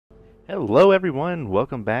Hello everyone,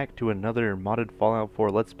 welcome back to another modded Fallout 4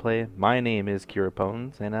 Let's Play. My name is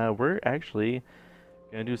Kirapones, and we're actually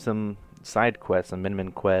gonna do some side quests, some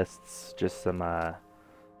min quests, just some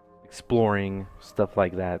exploring, stuff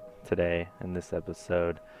like that today in this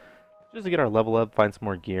episode. Just to get our level up, find some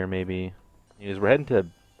more gear maybe. Anyways, we're heading to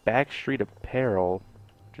Backstreet Apparel,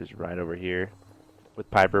 which is right over here,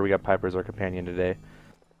 with Piper. We got Piper as our companion today.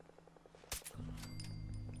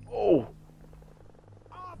 Oh!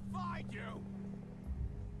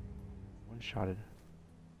 Shotted.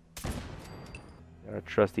 Got our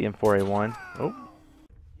trusty M4A1. Oh. You have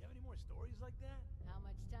any more stories like that? How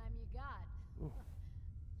much time you got? Ooh.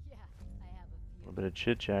 Yeah, I have a A few. little bit of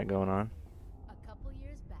chit chat going on. A couple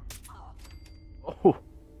years back. Oh.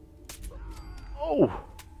 Oh.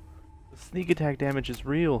 The sneak attack damage is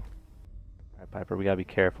real. Alright, Piper, we gotta be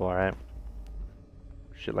careful, alright?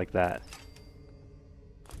 Shit like that.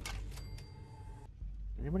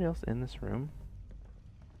 Anybody else in this room?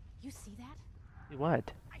 You see that? See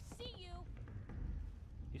what? I see you.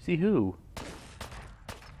 You see who?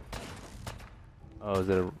 Oh, is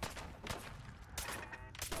it a...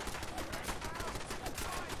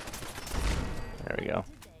 There we go.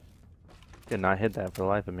 Did not hit that for the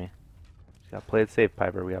life of me. Just gotta play it safe,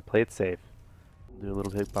 Piper. We gotta play it safe. Do a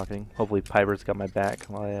little pickpocketing. Hopefully Piper's got my back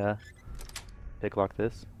while I picklock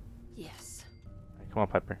this. Yes. Alright, come on,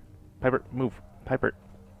 Piper. Piper, move. Piper.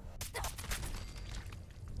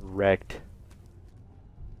 Wrecked.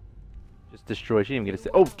 Just destroy. She didn't even get to say.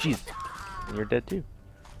 Oh, jeez. And you're dead too.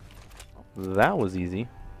 That was easy.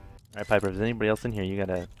 Alright, Piper. If there's anybody else in here, you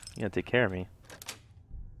gotta take care of me.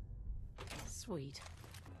 Sweet.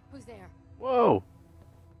 Who's there? Whoa!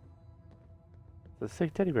 It's a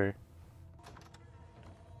sick teddy bear.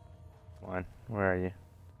 Come on. Where are you?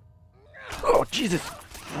 Oh, Jesus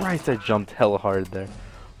Christ! I jumped hella hard there.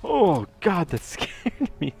 Oh, God, that scared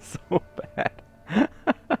me so bad.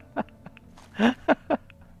 That's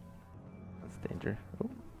danger. Oh.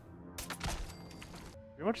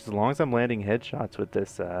 Pretty much as long as I'm landing headshots with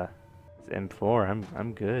this this M4,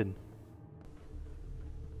 I'm good.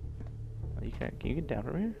 Oh, can you get down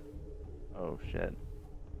from here? Oh shit.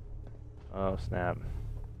 Oh snap.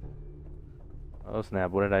 Oh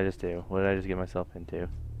snap, what did I just do? What did I just get myself into?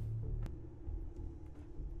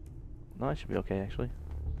 No, I should be okay actually.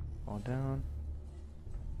 Fall down.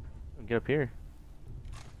 Get up here.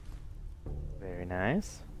 Very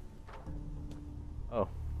nice. Oh,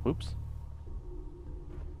 whoops.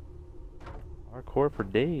 Hardcore for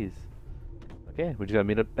days. Okay, we just gotta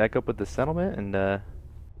meet up back up with the settlement and tell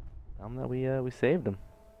them that we saved them.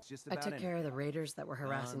 I took care of the raiders that were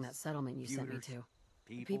harassing that settlement you sent me to.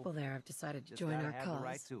 The people there have decided to join our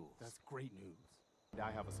cause. That's great news.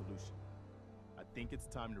 I have a solution. I think it's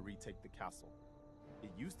time to retake the castle.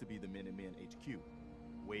 It used to be the Minutemen HQ,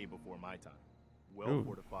 way before my time. Well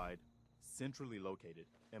fortified, centrally located,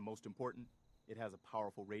 and most important, it has a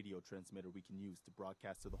powerful radio transmitter we can use to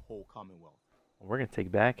broadcast to the whole Commonwealth. We're gonna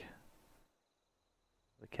take back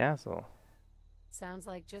the castle. Sounds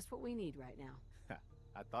like just what we need right now.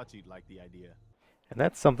 I thought you'd like the idea. And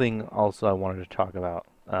that's something also I wanted to talk about.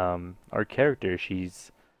 Our character,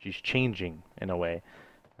 she's changing in a way.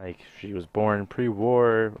 Like, she was born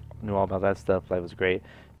pre-war, knew all about that stuff, life was great.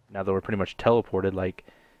 Now that we're pretty much teleported, like,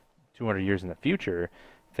 200 years in the future,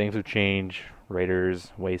 things have changed,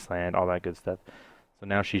 raiders, wasteland, all that good stuff. So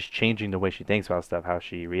now she's changing the way she thinks about stuff, how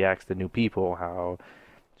she reacts to new people, how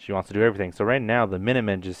she wants to do everything. So right now, the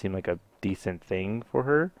Minutemen just seem like a decent thing for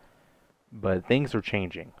her. But things are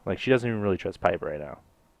changing. Like, she doesn't even really trust Piper right now.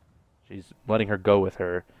 She's letting her go with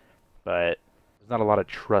her, but there's not a lot of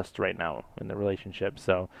trust right now in the relationship.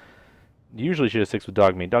 So usually she just sticks with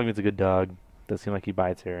Dogmeat. Dogmeat's a good dog. Doesn't seem like he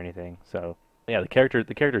bites her or anything. So yeah, the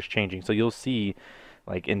character's changing. So you'll see,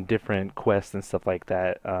 like, in different quests and stuff like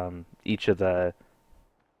that, each of the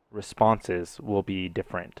responses will be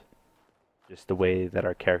different. Just the way that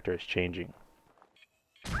our character is changing.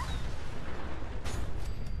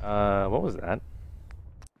 What was that?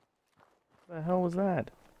 What the hell was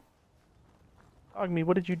that? Dogmeat,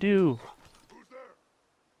 what did you do?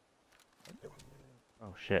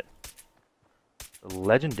 Oh shit. The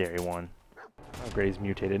legendary one. Oh, great, he's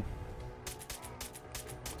mutated.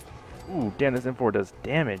 Ooh, damn, this M4 does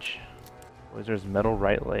damage. Wizard's metal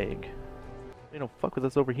right leg. They don't fuck with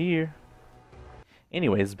us over here.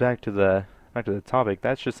 Anyways, back to the topic.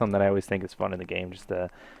 That's just something that I always think is fun in the game, just to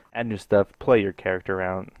add new stuff, play your character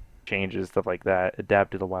around, changes, stuff like that,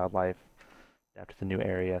 adapt to the wildlife, adapt to the new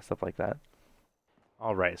area, stuff like that.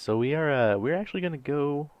 All right, so we're actually gonna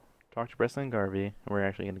go talk to Breslin and Garvey, and we're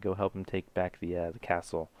actually gonna go help him take back the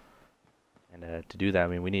castle. And to do that, I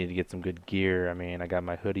mean, we needed to get some good gear. I mean, I got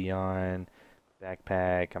my hoodie on,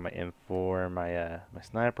 backpack, got my M4, my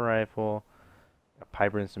sniper rifle. Got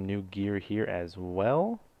Piper in some new gear here as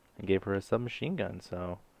well, and gave her a submachine gun.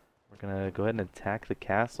 So we're gonna go ahead and attack the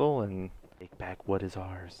castle and take back what is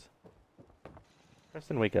ours.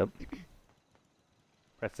 Preston, wake up.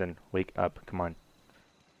 Preston, wake up. Come on.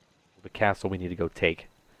 The castle we need to go take.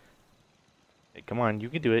 Hey, come on, you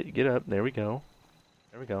can do it. Get up. There we go.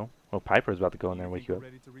 There we go. Oh, Piper's about to go in there and wake you up.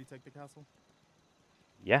 Ready to retake the castle?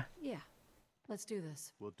 Yeah. Yeah, let's do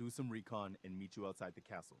this. We'll do some recon and meet you outside the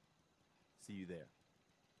castle. See you there.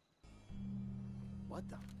 What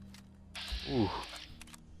the? Ooh.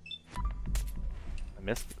 I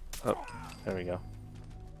missed. Oh, there we go.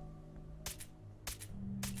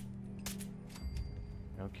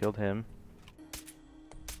 No, killed him.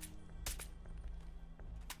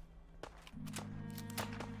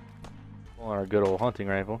 Pull on our good old hunting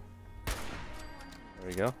rifle. There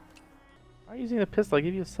we go. Why are you using a pistol? I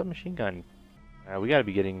gave you a submachine gun. We gotta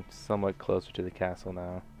be getting somewhat closer to the castle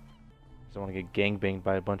now. Just don't want to get gangbanged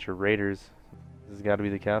by a bunch of raiders. This has got to be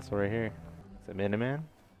the castle right here. Is that Miniman?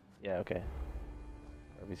 Yeah, okay.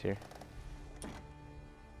 Darby's here.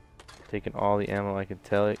 Taking all the ammo I can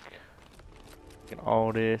tell it. Taking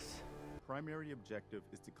all this. Primary objective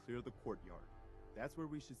is to clear the courtyard. That's where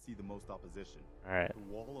we should see the most opposition. Alright.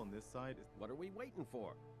 The wall on this side is... What are we waiting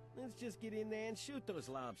for? Let's just get in there and shoot those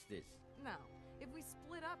lobsters. No. If we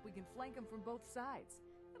split up, we can flank them from both sides.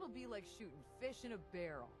 It'll be like shooting fish in a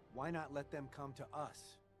barrel. Why not let them come to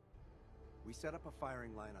us? We set up a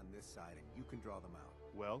firing line on this side and you can draw them out.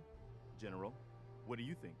 Well, General, what do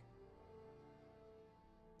you think?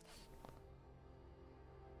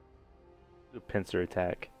 Do a pincer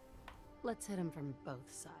attack. Let's hit him from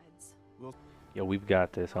both sides. Yo, we've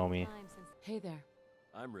got this, homie. Hey there.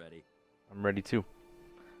 I'm ready. I'm ready too.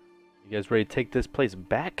 You guys ready to take this place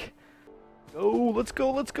back? Go, let's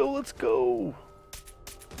go, let's go, let's go!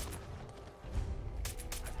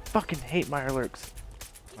 I fucking hate Mirelurks.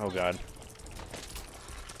 Oh god.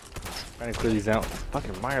 Trying to clear these out.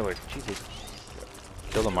 Fucking Mirelurk, Jesus.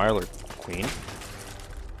 Kill the Mirelurk queen.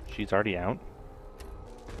 She's already out.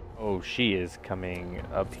 Oh, she is coming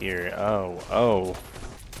up here. Oh, oh.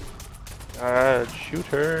 Shoot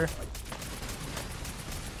her.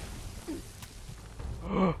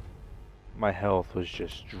 My health was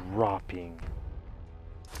just dropping.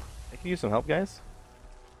 I can use some help, guys.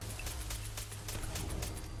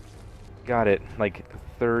 Got it. Like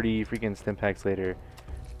 30 freaking stim packs later.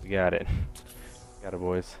 We got it. Got it,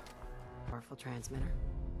 boys. Powerful transmitter.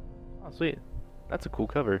 Oh, sweet. That's a cool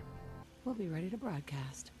cover. We'll be ready to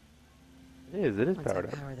broadcast. It is Once I powered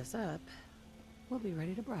up. power this up, we'll be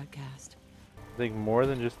ready to broadcast. I think more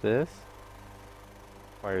than just this.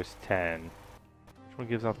 Requires 10. Which one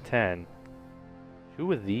gives off 10?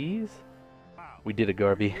 2 of these? We did it,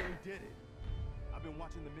 Garby.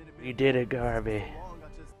 We did it, Garby.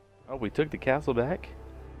 Oh, we took the castle back?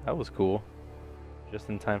 That was cool. Just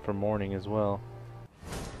in time for morning as well.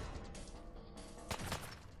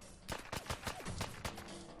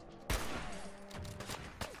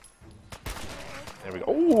 There we go.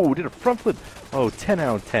 Oh, did a front flip. Oh, 10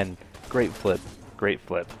 out of 10. Great flip. Great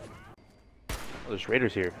flip. Oh, there's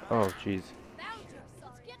raiders here. Oh, jeez.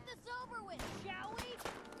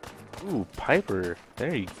 Ooh, Piper.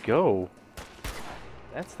 There you go.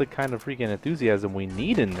 That's the kind of freaking enthusiasm we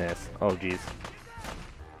need in this. Oh, jeez.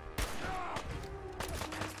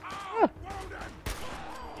 Ah.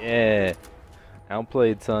 Yeah.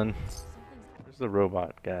 Outplayed, son. Where's the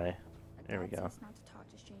robot guy? There we go.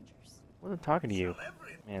 Wasn't talking to you.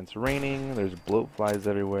 Man, it's raining. There's bloat flies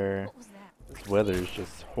everywhere. This weather is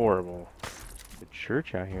just horrible. The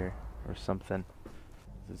church out here or something.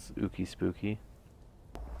 This is ooky spooky.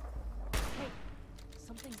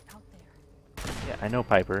 Something's out there. Yeah, I know,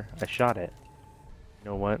 Piper. I shot it.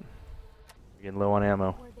 You know what? We're getting low on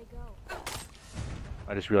ammo. Where'd they go?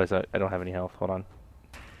 I just realized I don't have any health. Hold on.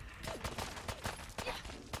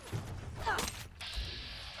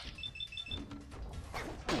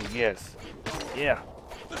 Ooh, yes. Yeah.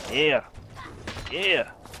 Yeah.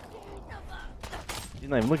 Yeah. She's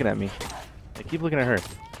not even looking at me. I keep looking at her.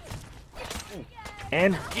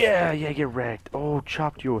 And yeah, get wrecked. Oh,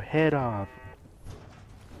 chopped your head off.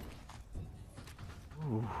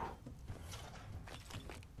 Ooh.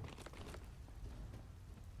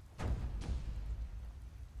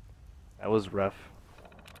 That was rough.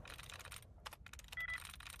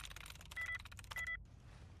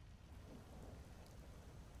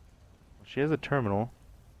 She has a terminal.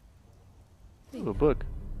 Ooh, a book.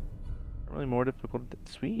 Really more difficult.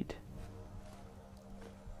 Sweet.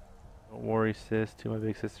 Don't worry, sis. To my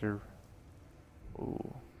big sister.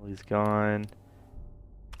 Ooh, well, he's gone.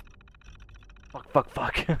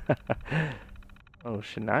 Fuck. Oh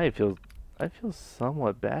shit, now I feel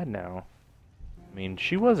somewhat bad now. I mean,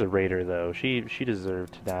 she was a raider though. She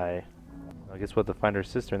deserved to die. I guess we'll have to find her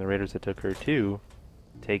sister and the raiders that took her too.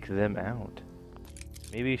 Take them out.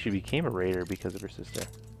 Maybe she became a raider because of her sister.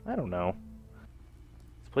 I don't know.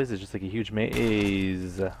 This place is just like a huge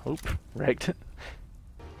maze. Oop, wrecked.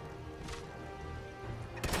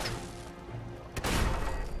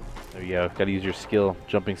 There you go. Gotta use your skill,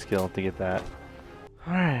 jumping skill, to get that.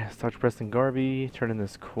 Alright, let's talk to Preston Garvey, turn in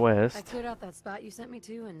this I quest. cleared out that spot you sent me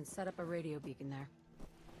to and set up a radio beacon there.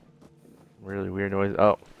 Really weird noise.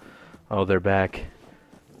 Oh, they're back.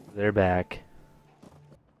 They're back.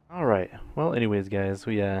 Alright, well anyways guys,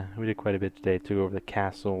 we did quite a bit today. Took over the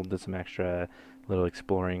castle, did some extra little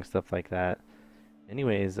exploring, stuff like that.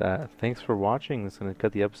 Anyways, thanks for watching. Just gonna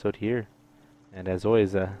cut the episode here. And as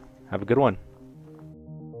always, have a good one.